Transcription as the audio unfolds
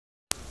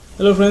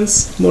Hello friends,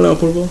 মোৰ নাম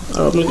অপূৰ্ব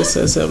আৰু আপোনালোকে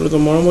চাই আছে আপোনালোকৰ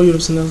মৰমৰ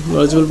ইউটিউব চেনেল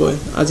নলেজেবল বয়।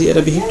 আজি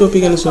এটা বিশেষ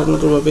টপিক আনিছোঁ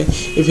আপোনালোকৰ বাবে।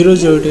 এই ভিডিঅ'ৰ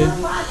জৰিয়তে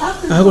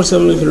আশা কৰিছোঁ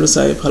আপোনালোকে ভিডিঅ'টো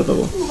চাই ভাল পাব।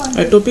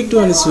 আৰু টপিকটো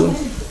আনিছোঁ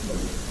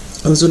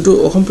যোনটো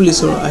অসম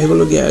পুলিচৰ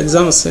আহিবলগীয়া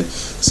এক্সাম আছে।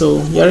 সো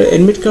ইয়াৰ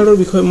এডমিট কাৰ্ডৰ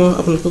বিষয়ে মই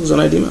আপোনালোকক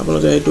জনাই দিম,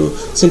 আপোনালোকে এইটো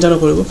চিন্তা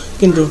নকৰিব।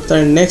 কিন্তু তাৰ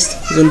নেক্সট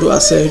যোনটো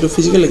আছে সেইটো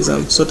ফিজিকেল এক্সাম।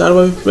 সো তাৰ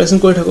বাবে প্ৰিপাৰেশ্যন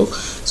কৰি থাকক।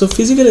 সো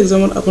ফিজিকেল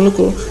এক্সামত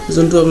আপোনালোকৰ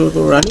যোনটো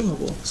আপোনালোকৰ ৰানিং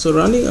হ'ব, সো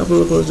ৰানিং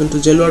আপোনালোকৰ যোনটো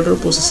জেল ৱাৰ্ডৰ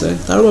পোষ্ট আছে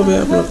তাৰ বাবে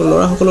আপোনালোকৰ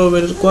ল'ৰাসকলৰ বাবে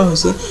কোৱা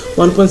হৈছে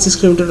 1.6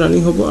 কিলোমিটাৰ ৰানিং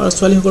হ'ব আৰু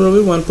ছোৱালীসকলৰ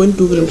বাবে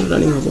 1.2 কিলোমিটাৰ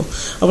ৰানিং হ'ব।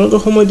 আপোনালোকৰ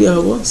সময় দিয়া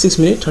হ'ব 6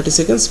 মিনিট 30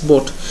 ছেকেণ্ডছ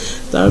বট।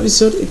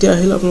 তাৰপিছত এতিয়া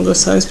আহিল আপোনালোকৰ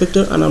sub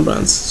inspector Anam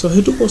branch. So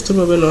সেইটো পোষ্টৰ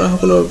বাবে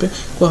ল'ৰাসকলৰ বাবে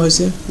কোৱা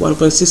হৈছে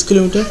 1.6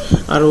 কিলোমিটাৰ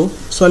আৰু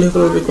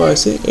ছোৱালীসকলৰ বাবে কোৱা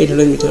হৈছে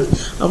 800 মিটাৰ।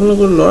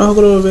 আপোনালোকৰ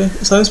ল'ৰাসকলৰ বাবে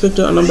ছাব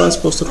ইন্সপেক্টৰ আনাম ব্ৰাঞ্চ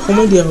পোষ্টত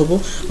সময় দিয়া হ'ব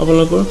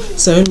আপোনালোকৰ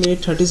 7 মিনিট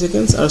 30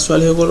 ছেকেণ্ডছ আৰু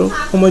ছোৱালীসকলৰ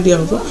সময় দিয়া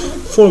হ'ব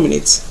 4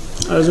 মিনিটছ।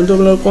 আৰু যোনটো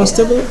আপোনালোকৰ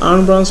কনষ্টেবল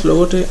আৰ্ম ব্ৰাঞ্চ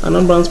লগতে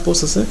আনাম ব্ৰাঞ্চ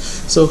পোষ্ট আছে,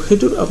 সো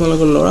সেইটোত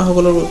আপোনালোকৰ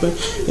ল'ৰাসকলৰ বাবে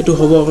এইটো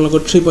হ'ব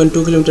আপোনালোকৰ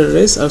 3.2 কিলোমিটাৰ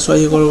ৰেচ আৰু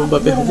ছোৱালীসকলৰ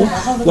বাবে হ'ব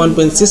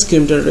 1.6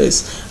 কিলোমিটাৰ ৰেচ।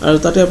 আৰু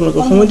তাতে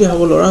আপোনালোকৰ সময় দিয়া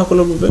হ'ব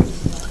ল'ৰাসকলৰ বাবে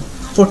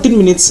 14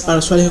 মিনিটছ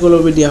আৰু ছোৱালীসকলৰ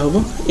বাবে দিয়া হ'ব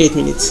 8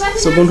 মিনিটছ।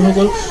 সো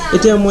বন্ধুসকল,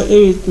 এতিয়া মই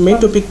এই মেইন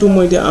টপিকটো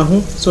মই এতিয়া আহোঁ।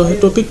 সো সেই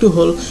টপিকটো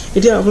হ'ল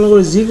এতিয়া আপোনালোকৰ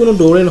যিকোনো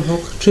দৌৰে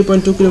নহওক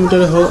 3.2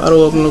 কিলোমিটাৰে হওক আৰু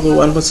আপোনালোকৰ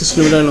 1.6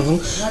 কিলোমিটাৰ নহওক,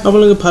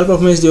 আপোনালোকে ভাল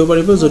পাৰফৰ্মেঞ্চ দিব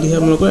পাৰিব যদিহে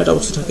আপোনালোকৰ এটা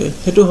বস্তু থাকে,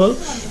 সেইটো হ'ল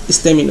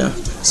ষ্টেমিনা।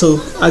 সো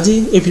আজি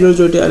এই ভিডিঅ'ৰ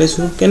জৰিয়তে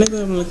আনিছোঁ কেনেকৈ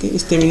আপোনালোকে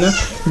ষ্টেমিনা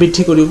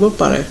বৃদ্ধি কৰিব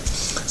পাৰে।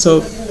 সো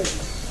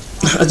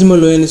আজি মই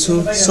লৈ আনিছোঁ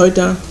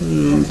 6টা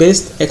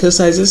বেষ্ট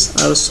এক্সাৰচাইজেছ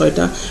আৰু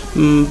 6টা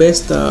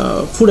বেষ্ট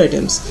ফুড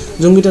আইটেমছ,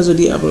 যোনকেইটা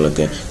যদি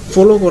আপোনালোকে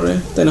ফ'ল' কৰে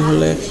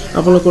তেনেহ'লে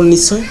আপোনালোকৰ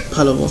নিশ্চয়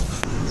ভাল হ'ব।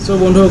 সো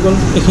বন্ধুসকল,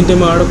 এইখিনিতে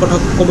মই আৰু কথা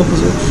ক'ব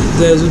খোজোঁ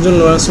যে যোনজন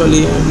ল'ৰা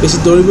ছোৱালীয়ে বেছি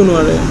দৌৰিব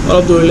নোৱাৰে,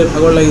 অলপ দৌৰিলে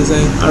ভাগৰ লাগি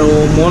যায় আৰু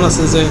মন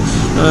আছে যে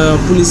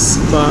পুলিচ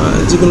বা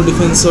যিকোনো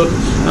ডিফেন্সত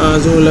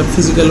যোনবিলাক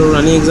ফিজিকেলৰ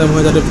ৰানিং এক্সাম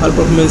হয় তাতে ভাল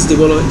পাৰফৰ্মেঞ্চ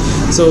দিবলৈ,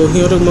 সো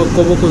সিহঁতক মই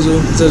ক'ব খোজোঁ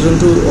যে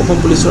যোনটো অসম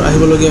পুলিচৰ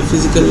আহিবলগীয়া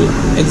ফিজিকেল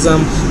এক্সাম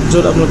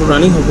য'ত আপোনালোকৰ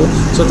ৰানিং হ'ব,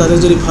 সো তাতে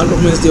যদি ভাল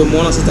পাৰফৰ্মেঞ্চ দিব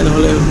মন আছে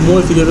তেনেহ'লে মোৰ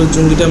ভিডিঅ'টোত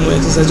যোনকেইটা মই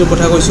এক্সাৰচাইজৰ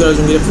কথা কৈছোঁ আৰু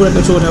যোনকেইটা ফুড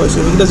আইটেমছৰ কথা কৈছোঁ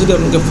সেইকেইটা যদি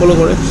আপোনালোকে ফ'ল'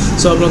 কৰে,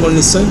 সো আপোনালোকৰ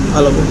নিশ্চয়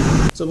ভাল হ'ব।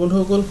 সো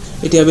বন্ধুসকল,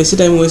 এতিয়া বেছি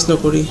টাইম ৱেষ্ট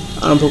নকৰি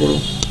আৰম্ভ কৰোঁ।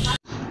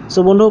 সো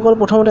বন্ধুসকল,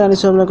 প্ৰথমতে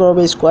আনিছোঁ আপোনালোকৰ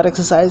বাবে স্কোৱাড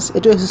এক্সাৰচাইজ।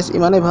 এইটো এক্সাৰচাইজ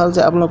ইমানেই ভাল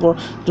যে আপোনালোকৰ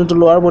যোনটো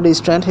লোৱাৰ বডি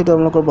ষ্ট্ৰেংথ সেইটো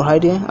আপোনালোকৰ বঢ়াই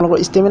দিয়ে, আপোনালোকৰ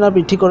ষ্টেমিনা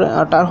বৃদ্ধি কৰে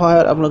আৰু তাৰ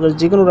সহায়ত আপোনালোকৰ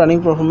যিকোনো ৰানিং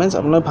পাৰফৰ্মেঞ্চ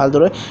আপোনালোকে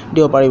ভালদৰে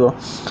দিব পাৰিব।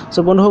 সো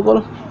বন্ধুসকল,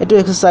 এইটো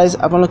এক্সাৰচাইজ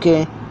আপোনালোকে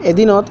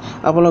এদিনত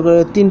আপোনালোকে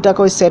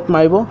 3টাকৈ ছেট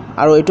মাৰিব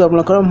আৰু এইটো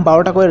আপোনালোকৰ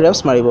 12টাকৈ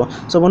ৰেপছ মাৰিব।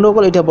 সো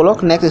বন্ধুসকল, এতিয়া বলক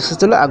নেক্সট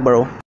এক্সাৰচাইজলৈ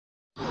আগবাঢ়ো।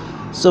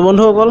 সো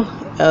বন্ধুসকল,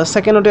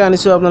 ছেকেণ্ডতে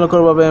আনিছোঁ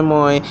আপোনালোকৰ বাবে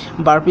মই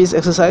বাৰ্পিজ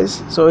এক্সাৰচাইজ।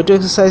 সো এইটো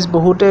এক্সাৰচাইজ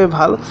বহুতেই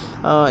ভাল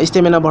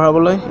ষ্টেমিনা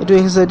বঢ়াবলৈ। এইটো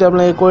এক্সাৰচাইজ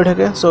আপোনালোকে কৰি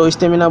থাকে, সো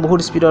ষ্টেমিনা বহুত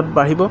স্পীডত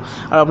বাঢ়িব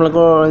আৰু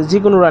আপোনালোকৰ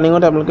যিকোনো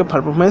ৰানিঙতে আপোনালোকে ভাল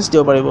পাৰফৰ্মেঞ্চ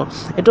দিব পাৰিব।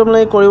 এইটো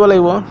আপোনালোকে কৰিব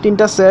লাগিব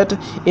 3টা ছেট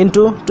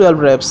ইনটু 12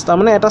 ৰেপছ,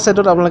 তাৰমানে এটা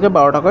ছেটত আপোনালোকে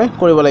 12টাকৈ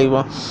কৰিব লাগিব।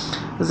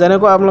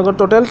 যেনেকৈ আপোনালোকৰ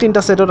টোটেল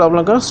 3টা ছেটত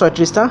আপোনালোকৰ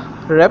 36টা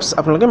ৰেপছ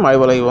আপোনালোকে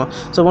মাৰিব লাগিব।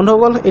 সো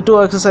বন্ধুসকল, এইটো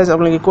এক্সাৰচাইজ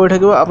আপোনালোকে কৰি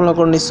থাকিব,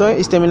 আপোনালোকৰ নিশ্চয়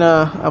ষ্টেমিনা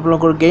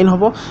আপোনালোকৰ গেইন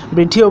হ'ব,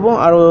 বৃদ্ধি হ'ব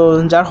আৰু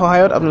যাৰ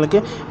সহায়ত আপোনালোকে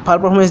ভাল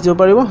পাৰফৰ্মেঞ্চ দিব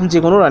পাৰিব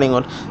যিকোনো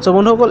ৰানিঙত। সো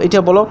বন্ধুসকল,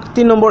 এতিয়া বলক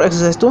 3 নম্বৰ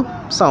এক্সাৰচাইজটো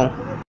চাওঁ।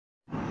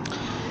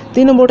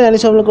 3 নম্বৰতে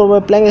আনিছোঁ আপোনালোকৰ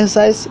বাবে প্লেংক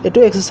এক্সাৰচাইজ। এইটো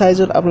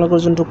এক্সাৰচাইজত আপোনালোকৰ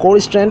যোনটো ক'ৰ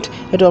ষ্ট্ৰেংথ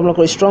সেইটো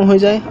আপোনালোকৰ ষ্ট্ৰং হৈ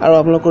যায় আৰু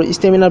আপোনালোকৰ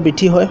ষ্টেমিনা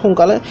বৃদ্ধি হয়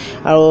সোনকালে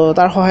আৰু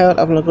তাৰ সহায়ত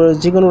আপোনালোকৰ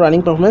যিকোনো ৰানিং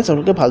পাৰফৰ্মেঞ্চ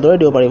আপোনালোকে ভালদৰে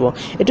দিব পাৰিব।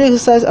 এইটো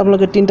এক্সাৰচাইজ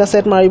আপোনালোকে 3টা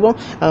ছেট মাৰিব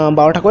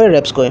 12টাকৈ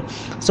ৰেপছকৈ।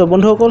 সো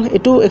বন্ধুসকল,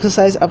 এইটো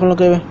এক্সাৰচাইজ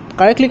আপোনালোকে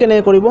কাৰেক্টলি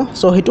কেনেকৈ কৰিব,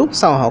 সো সেইটো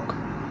চাওঁ আহক।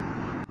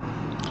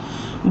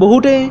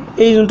 বহুতে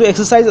এই যোনটো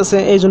এক্সাৰচাইজ আছে,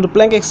 এই যোনটো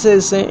প্লেংক এক্সাৰচাইজ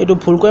আছে, এইটো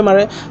ভুলকৈ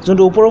মাৰে।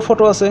 যোনটো ওপৰৰ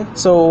ফটো আছে,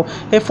 সো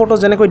সেই ফটো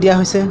যেনেকৈ দিয়া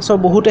হৈছে, সো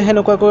বহুতে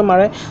সেনেকুৱাকৈ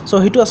মাৰে। সো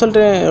সেইটো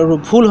আচলতে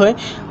ভুল হয়।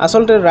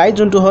 আচলতে ৰাইট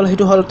যোনটো হ'ল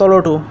সেইটো হ'ল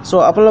তলৰটো। সো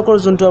আপোনালোকৰ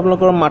যোনটো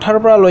আপোনালোকৰ মাথাৰ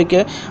পৰা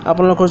লৈকে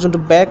আপোনালোকৰ যোনটো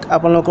বেক,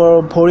 আপোনালোকৰ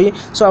ভৰি,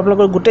 সো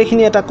আপোনালোকৰ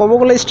গোটেইখিনি এটা ক'ব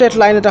গ'লে ষ্ট্ৰেইট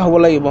লাইন এটা হ'ব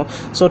লাগিব।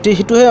 সো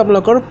সেইটোহে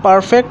আপোনালোকৰ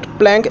পাৰফেক্ট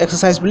প্লেংক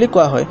এক্সাৰচাইজ বুলি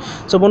কোৱা হয়।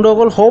 সো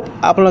বন্ধুসকল, হোপ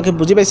আপোনালোকে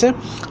বুজি পাইছে।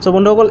 সো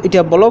বন্ধুসকল,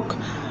 এতিয়া বলক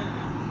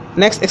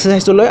নেক্সট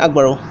এক্সাৰচাইজটোলৈ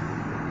আগবাঢ়ো।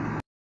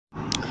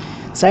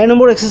 4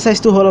 নম্বৰ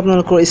এক্সাৰচাইজটো হ'ল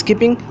আপোনালোকৰ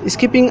স্কিপিং।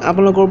 স্কিপিং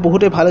আপোনালোকৰ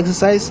বহুতেই ভাল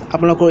এক্সাৰচাইজ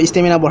আপোনালোকৰ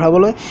ষ্টেমিনা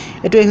বঢ়াবলৈ।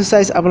 এইটো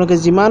এক্সাৰচাইজ আপোনালোকে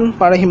যিমান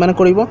পাৰে সিমান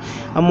কৰিব।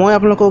 মই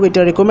আপোনালোকক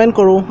এতিয়া ৰিকমেণ্ড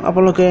কৰোঁ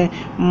আপোনালোকে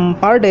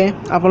পাৰ ডে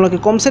আপোনালোকে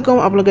কমচে কম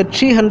আপোনালোকে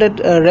 300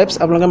 ৰেপছ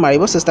আপোনালোকে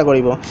মাৰিব চেষ্টা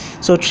কৰিব।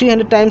 সো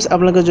 300 টাইমছ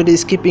আপোনালোকে যদি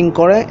স্কিপিং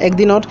কৰে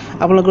একদিনত,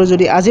 আপোনালোকৰ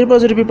যদি আজিৰ পৰা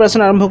যদি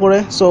প্ৰিপাৰেশ্যন আৰম্ভ কৰে,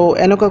 সো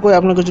এনেকুৱাকৈ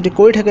আপোনালোকে যদি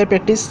কৰি থাকে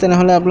প্ৰেক্টিছ,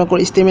 তেনেহ'লে আপোনালোকৰ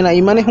ষ্টেমিনা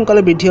ইমানেই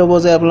সোনকালে বৃদ্ধি হ'ব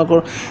যে আপোনালোকৰ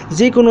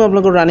যিকোনো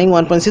আপোনালোকৰ ৰানিং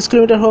 1.6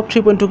 কিলোমিটাৰ হওক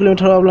 3.2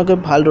 কিলোমিটাৰ হওক আপোনালোকে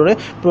ভালদৰে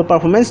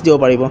পাৰফৰ্মেঞ্চ দিব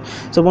পাৰিব।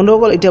 সো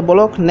বন্ধুসকল, এতিয়া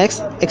বলক নেক্সট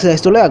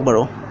এক্সাৰচাইজটোলৈ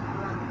আগবাঢ়ো।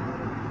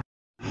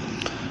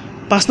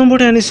 5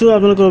 নম্বৰতে আনিছোঁ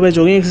আপোনালোকৰ বাবে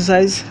জগিং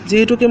এক্সাৰচাইজ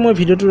যেহেতুকে মই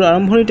ভিডিঅ'টোৰ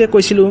আৰম্ভণিতে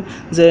কৈছিলোঁ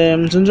যে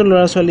যোনজন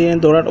ল'ৰা ছোৱালীয়ে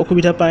দৌৰাত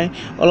অসুবিধা পায়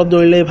অলপ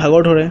দৌৰিলে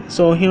ভাগৰ ধৰে চ'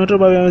 সিহঁতৰ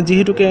বাবে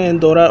যেহেতুকে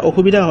দৌৰাৰ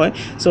অসুবিধা হয়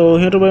চ'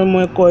 সিহঁতৰ বাবে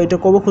মই এতিয়া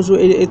ক'ব খোজোঁ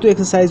এইটো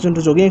এক্সাৰচাইজ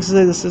যোনটো জগিং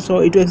এক্সাৰচাইজ আছে চ'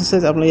 এইটো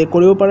এক্সাৰচাইজ আপোনালোকে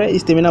কৰিব পাৰে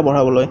ষ্টেমিনা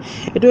বঢ়াবলৈ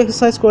এইটো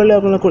এক্সাৰচাইজ কৰিলে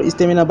আপোনালোকৰ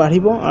ষ্টেমিনা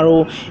বাঢ়িব আৰু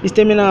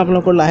ষ্টেমিনা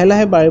আপোনালোকৰ লাহে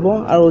লাহে বাঢ়িব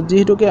আৰু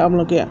যেহেতুকে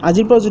আপোনালোকে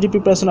আজিৰ পৰা যদি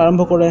প্ৰিপাৰেশ্যন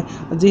আৰম্ভ কৰে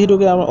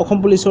যেহেতুকে আমাৰ অসম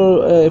পুলিচৰ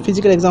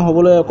ফিজিকেল এক্সাম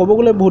হ'বলৈ ক'ব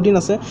গ'লে বহুত দিন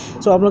আছে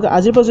চ' আপোনালোকে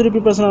আজিৰ পৰা যদি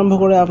প্ৰিপাৰেশ্যন আৰম্ভ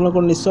কৰে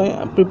আপোনালোকৰ নিশ্চয়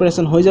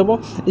প্ৰিপাৰেশ্যন হৈ যাব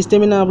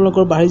ষ্টেমিনা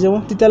আপোনালোকৰ বাঢ়ি যাব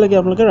তেতিয়ালৈকে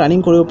আপোনালোকে ৰানিং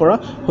কৰিব পৰা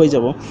হৈ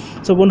যাব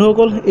চ'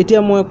 বন্ধুসকল এতিয়া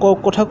মই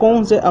কথা কওঁ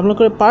যে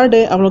আপোনালোকে পাৰ ডে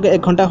আপোনালোকে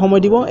 1 ঘণ্টা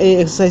সময় দিব এই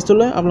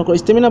এক্সাৰচাইজটোলৈ আপোনালোকৰ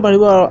ষ্টেমিনা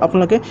বাঢ়িব আৰু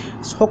আপোনালোকে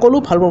সকলো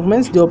ভাল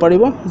পাৰফৰ্মেঞ্চ দিব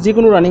পাৰিব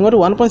যিকোনো ৰানিঙত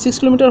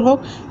 1.6 কিলোমিটাৰ হওক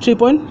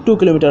 3.2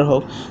 কিলোমিটাৰ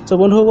হওক চ'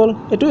 বন্ধুসকল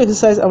এইটো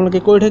এক্সাৰচাইজ আপোনালোকে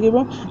কৰি থাকিব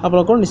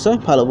আপোনালোকৰ নিশ্চয়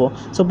ভাল হ'ব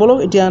চ' বলক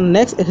এতিয়া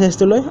নেক্সট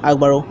এক্সাৰচাইজটোলৈ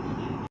আগবাঢ়ো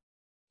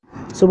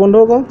চ'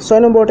 বন্ধুসকল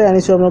 6 নম্বৰতে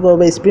আনিছোঁ আপোনালোকৰ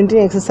বাবে স্প্ৰিণ্টিং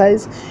এক্সাৰচাইজ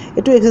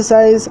এইটো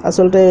এক্সাৰচাইজ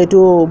আচলতে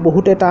এইটো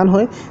বহুতে টান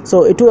হয় চ'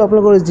 এইটো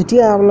আপোনালোকৰ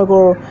যেতিয়া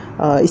আপোনালোকৰ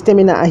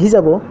ষ্টেমিনা আহি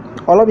যাব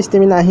অলপ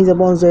ষ্টেমিনা আহি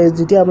যাব যে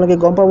যেতিয়া আপোনালোকে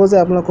গম পাব যে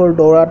আপোনালোকৰ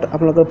দৌৰাত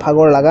আপোনালোকৰ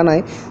ভাগৰ লগা নাই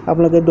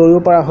আপোনালোকে দৌৰিব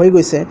পৰা হৈ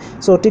গৈছে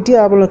চ' তেতিয়া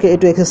আপোনালোকে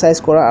এইটো এক্সাৰচাইজ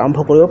কৰা আৰম্ভ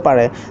কৰিব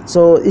পাৰে চ'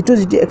 এইটো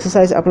যদি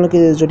এক্সাৰচাইজ আপোনালোকে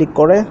যদি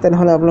কৰে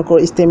তেনেহ'লে আপোনালোকৰ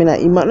ষ্টেমিনা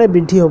ইমানেই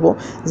বৃদ্ধি হ'ব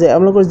যে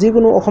আপোনালোকৰ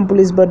যিকোনো অসম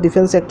পুলিচ বা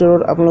ডিফেন্স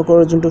ছেক্টৰত আপোনালোকৰ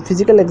যোনটো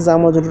ফিজিকেল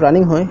এক্সামৰ যোনটো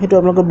ৰানিং হয় সেইটো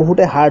আপোনালোকৰ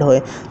বহুতে হাৰ্ড হয়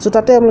চ'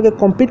 তাতে আপোনালোকে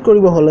কম্পিট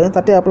কৰিব হ'লে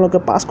তাতে আপোনালোকে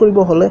পাছ কৰিব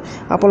হ'লে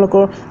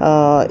আপোনালোকৰ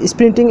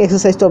স্প্ৰিণ্টিং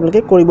এক্সাৰচাইজটো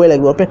আপোনালোকে কৰিবই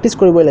লাগিব প্ৰেক্টিছ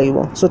কৰিবই লাগিব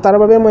চ' তাৰ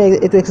বাবে মই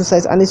এইটো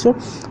এক্সাৰচাইজ আনিছোঁ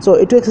চ'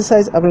 এইটো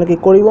এক্সাৰচাইজ আপোনালোকে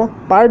কৰিব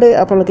পাৰ ডে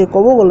আপোনালোকে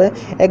ক'ব গ'লে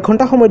 1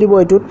 ঘণ্টা সময় দিব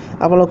এইটোত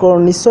আপোনালোকৰ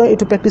নিশ্চয়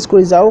এইটো প্ৰেক্টিছ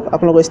কৰি যাওক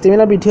আপোনালোকৰ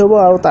ষ্টেমিনা বৃদ্ধি হ'ব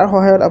আৰু তাৰ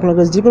সহায়ত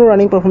আপোনালোকে যিকোনো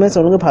ৰানিং পাৰফৰ্মেঞ্চ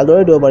আপোনালোকে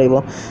ভালদৰে দিব পাৰিব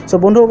চ'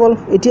 বন্ধুসকল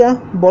এতিয়া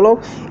বলক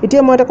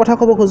এতিয়া মই এটা কথা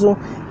ক'ব খোজোঁ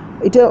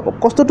এতিয়া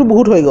কষ্টটো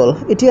বহুত হৈ গ'ল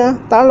এতিয়া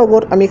তাৰ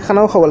লগত আমি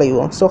খানাও খাব লাগিব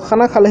চ'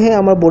 খানা খালেহে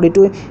আমাৰ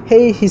বডিটো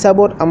সেই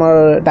হিচাপত আমাৰ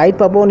ডায়েট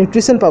পাব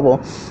নিউট্ৰিশ্যন পাব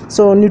চ'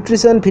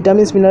 নিউট্ৰিশ্যন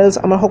ভিটামিনছ মিনাৰেলছ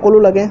আমাৰ সকলো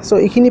লাগে চ'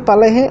 এইখিনি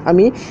পালেহে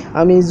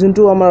আমি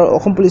যোনটো আমাৰ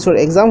অসম পুলিচৰ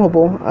এক্সাম হ'ব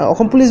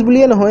অসম পুলিচ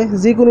বুলিয়ে নহয়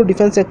যিকোনো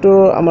ডিফেন্স ছেক্টৰৰ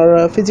আমাৰ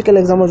ফিজিকেল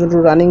এক্সামৰ যোনটো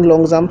ৰানিং লং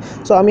জাম্প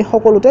চ' আমি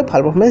সকলোতে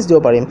ভাল পাৰফৰ্মেঞ্চ দিব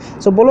পাৰিম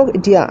চ' বলক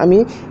এতিয়া আমি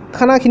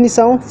খানাখিনি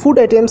চাওঁ ফুড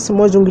আইটেমছ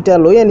মই যোনকেইটা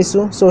লৈ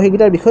আনিছোঁ চ'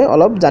 সেইকেইটাৰ বিষয়ে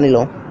অলপ জানি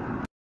লওঁ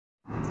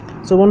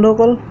চ'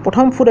 বন্ধুসকল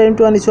প্ৰথম ফুড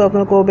আইটেমটো আনিছোঁ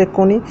আপোনালোকৰ বাবে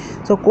কণী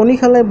চ' কণী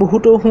খালে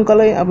বহুতো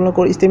সোনকালে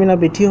আপোনালোকৰ ষ্টেমিনা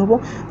বৃদ্ধি হ'ব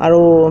আৰু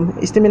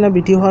ষ্টেমিনা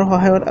বৃদ্ধি হোৱাৰ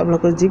সহায়ত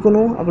আপোনালোকৰ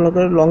যিকোনো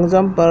আপোনালোকৰ লং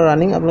জাম্প বা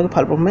ৰানিং আপোনালোকে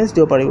ভাল পাৰফৰ্মেঞ্চ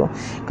দিব পাৰিব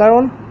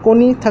কাৰণ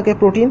কণী থাকে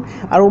প্ৰ'টিন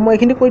আৰু মই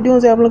এইখিনি কৈ দিওঁ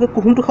যে আপোনালোকে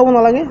কুহুমটো খাব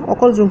নালাগে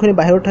অকল যোনখিনি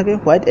বাহিৰত থাকে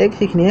হোৱাইট এগ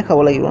সেইখিনিহে খাব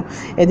লাগিব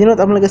এদিনত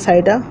আপোনালোকে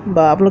 4টা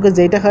বা আপোনালোকে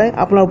যেইটা খায়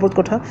আপোনাৰ ওপৰত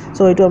কথা চ'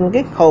 এইটো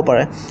আপোনালোকে খাব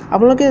পাৰে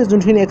আপোনালোকে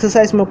যোনখিনি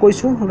এক্সাৰচাইজ মই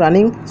কৈছোঁ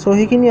ৰানিং চ'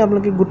 সেইখিনি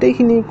আপোনালোকে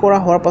গোটেইখিনি কৰা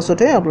হোৱাৰ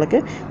পাছতহে আপোনালোকে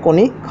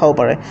কণী খাব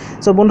পাৰে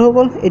চ'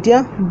 বন্ধুসকল এতিয়া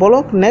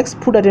বলক নেক্সট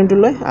ফুড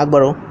আইটেমটোলৈ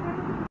আগবাঢ়ো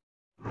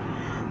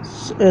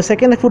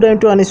সেকেন্ড ফুড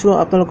আইটেমটো আনিছোঁ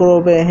আপোনালোকৰ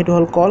বাবে সেইটো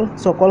হ'ল কল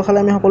চ' কল খালে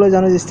আমি সকলোৱে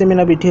জানো যে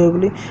ষ্টেমিনা বৃদ্ধি হয়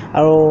বুলি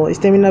আৰু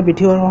ষ্টেমিনা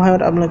বৃদ্ধি হোৱাৰ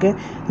সহায়ত আপোনালোকে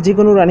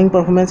যিকোনো ৰানিং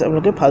পাৰফৰ্মেঞ্চ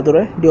আপোনালোকে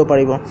ভালদৰে দিব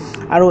পাৰিব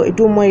আৰু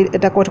এইটো মই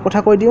এটা কথা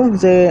কৈ দিওঁ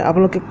যে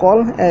আপোনালোকে কল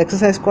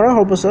এক্সাৰচাইজ কৰাৰ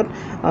পাছত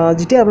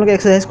যেতিয়া আপোনালোকে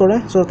এক্সাৰচাইজ কৰে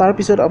চ'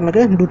 তাৰপিছত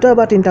আপোনালোকে 2টা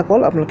বা 3টা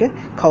কল আপোনালোকে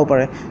খাব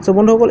পাৰে চ'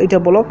 বন্ধুসকল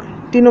এতিয়া বলক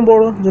 3 নম্বৰ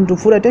যোনটো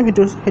ফুড আইটেম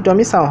সেইটো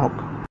আমি চাওঁ আহক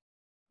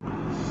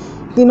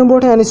 3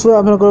 নম্বৰতে আনিছোঁ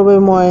আপোনালোকৰ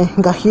বাবে মই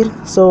গাখীৰ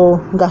চ'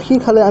 গাখীৰ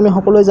খালে আমি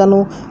সকলোৱে জানো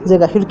যে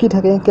গাখীৰ কি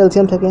থাকে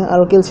কেলছিয়াম থাকে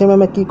আৰু কেলছিয়ামে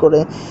আমাক কি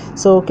কৰে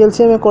চ'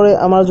 কেলছিয়ামে কৰে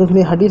আমাৰ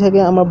যোনখিনি হাৰ্ডি থাকে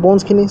আমাৰ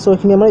বনছখিনি চ'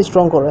 সেইখিনি আমাৰ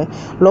ষ্ট্ৰং কৰে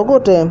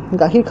লগতে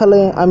গাখীৰ খালে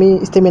আমি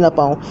ষ্টেমিনা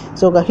পাওঁ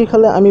চ' গাখীৰ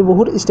খালে আমি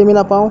বহুত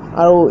ষ্টেমিনা পাওঁ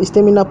আৰু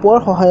ষ্টেমিনা পোৱাৰ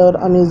সহায়ত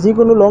আমি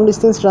যিকোনো লং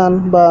ডিষ্টেঞ্চ ৰান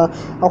বা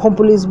অসম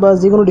পুলিচ বা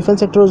যিকোনো ডিফেন্স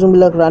ছেক্টৰৰ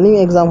যোনবিলাক ৰানিং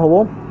এক্সাম হ'ব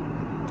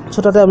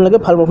চ' তাতে আপোনালোকে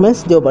ভাল পাৰফৰ্মেঞ্চ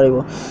দিব পাৰিব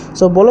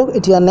চ' বলক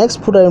এতিয়া নেক্সট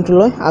ফুড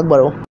আইটেমটোলৈ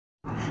আগবাঢ়ো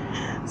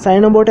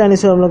 4 নম্বৰতে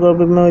আনিছোঁ আপোনালোকৰ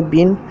বাবে মই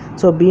বিন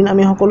চ' বিন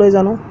আমি সকলোৱে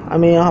জানো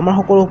আমাৰ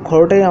সকলো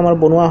ঘৰতে আমাৰ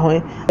বনোৱা হয়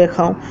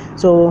খাওঁ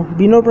চ'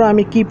 বিনৰ পৰা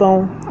আমি কি পাওঁ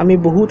আমি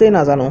বহুতেই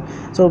নাজানো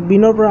চ'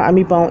 বিনৰ পৰা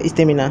আমি পাওঁ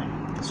ষ্টেমিনা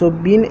চ'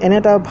 বিন এনে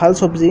এটা ভাল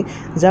চব্জি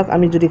যাক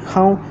আমি যদি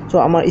খাওঁ চ'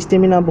 আমাৰ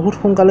ষ্টেমিনা বহুত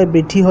সোনকালে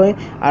বৃদ্ধি হয়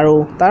আৰু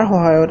তাৰ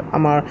সহায়ত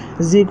আমাৰ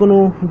যিকোনো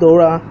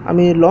দৌৰা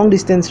আমি লং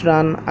ডিষ্টেঞ্চ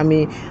ৰান আমি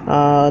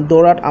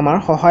দৌৰাত আমাৰ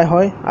সহায়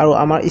হয় আৰু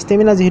আমাৰ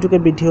ষ্টেমিনা যিহেতুকে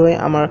বৃদ্ধি হয়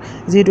আমাৰ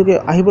যিহেতুকে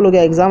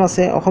আহিবলগীয়া এক্সাম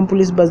আছে অসম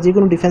পুলিচ বা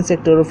যিকোনো ডিফেন্স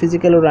ছেক্টৰৰ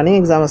ফিজিকেল ৰানিং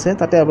এক্সাম আছে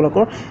তাতে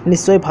আপোনালোকৰ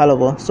নিশ্চয় ভাল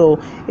হ'ব চ'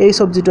 এই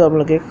চব্জিটো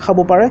আপোনালোকে খাব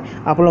পাৰে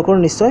আপোনালোকৰ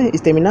নিশ্চয়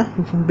ষ্টেমিনা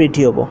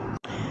বৃদ্ধি হ'ব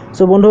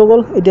চ' বন্ধুসকল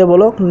এতিয়া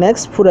বলক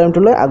নেক্সট ফুড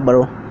আইটেমটোলৈ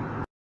আগবাঢ়ো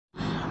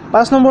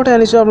 5 নম্বৰতে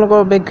আনিছোঁ আপোনালোকৰ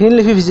বাবে গ্ৰীণ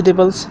লিফি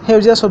ভেজিটেবলছ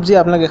সেউজীয়া চব্জি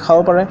আপোনালোকে খাব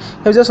পাৰে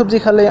সেউজীয়া চব্জি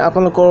খালে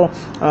আপোনালোকৰ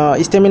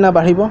ষ্টেমিনা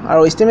বাঢ়িব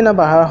আৰু ষ্টেমিনা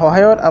বঢ়াৰ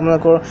সহায়ত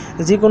আপোনালোকৰ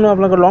যিকোনো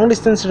আপোনালোকৰ লং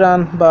ডিষ্টেঞ্চ ৰান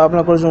বা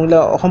আপোনালোকৰ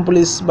যোনবিলাক অসম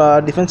পুলিচ বা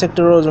ডিফেন্স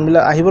ছেক্টৰৰ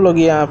যোনবিলাক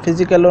আহিবলগীয়া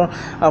ফিজিকেলৰ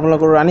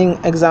আপোনালোকৰ ৰানিং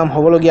এক্সাম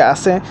হ'বলগীয়া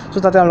আছে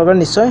চ' তাতে আপোনালোকে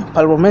নিশ্চয়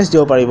ভাল পাৰফৰ্মেঞ্চ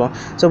দিব পাৰিব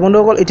চ'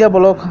 বন্ধুসকল এতিয়া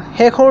বলক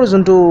শেষৰ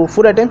যোনটো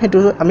ফুড আইটেম সেইটো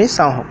আমি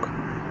চাওঁ হওক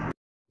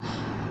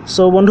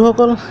সো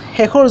বন্ধুসকল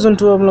শেষৰ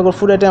যোনটো আপোনালোকৰ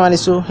ফুড আইটেম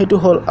আনিছোঁ সেইটো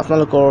হ'ল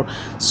আপোনালোকৰ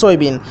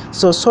সয়াবিন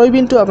সো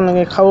সয়াবিনটো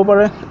আপোনালোকে খাব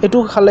পাৰে এটো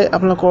খালে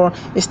আপোনালোকৰ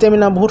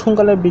ষ্টেমিনা বহুত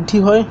সোনকালে বৃদ্ধি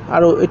হয়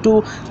আৰু এটো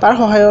তাৰ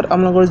সহায়ত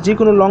আপোনালোকৰ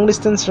যিকোনো লং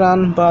ডিসটেন্স ৰান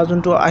বা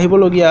যোনটো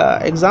আহিবলগীয়া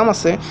এক্সাম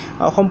আছে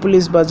অসম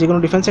পুলিচ বা যিকোনো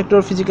ডিফেন্স সেক্টৰ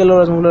ফিজিকেলৰ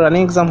যোনটো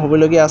ৰানিং এক্সাম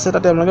হ'বলগীয়া আছে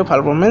তাতে আপোনালোকে ভাল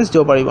পাৰফৰমেন্স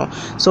দিব পাৰিব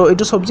সো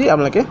এটো সবজি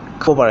আপোনালোকে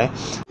খাব পাৰে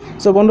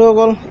সো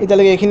বন্ধুসকল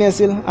এতিয়ালৈকে এইখিনি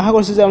আছিল আশা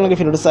কৰিছোঁ যে আপোনালোকে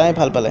ভিডিওটো চাই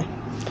ভাল পালে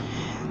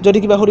যদি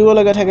কিবা সুধিব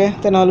লগা থাকে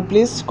তেনেহলে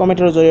প্লিজ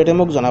কমেন্টৰ জৰিয়তে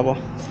মোক জনাব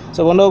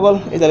সো বন্ধুসকল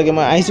এতিয়ালৈকে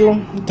মই আহিছো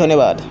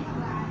ধন্যবাদ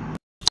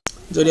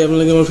যদি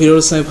আপোনালোকে মোৰ ভিডিও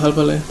চাই ভাল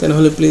পালে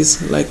তেনেহলে প্লিজ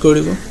লাইক কৰি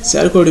দিব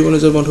শেয়াৰ কৰি দিব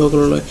নিজৰ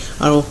বন্ধুসকললৈ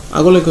আৰু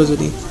আগলৈকে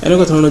যদি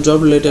এনেকুৱা ধৰণৰ job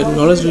related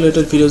knowledge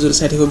related video যদি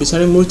চাই থাকিব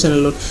বিচাৰে মোৰ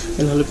চেনেলত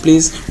তেনেহলে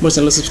প্লিজ মোৰ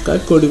চেনেল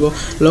সাবস্ক্ৰাইব কৰি দিব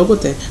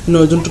লগতে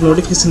যোনটো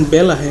নটিফিকেশন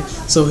বেল আহে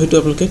সো হেতু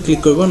আপোনালোকে ক্লিক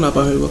কৰিব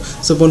নাপাহৰিব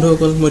সো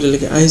বন্ধুসকল মই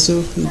এতিয়ালৈকে আহিছো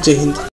জয় হিন্দ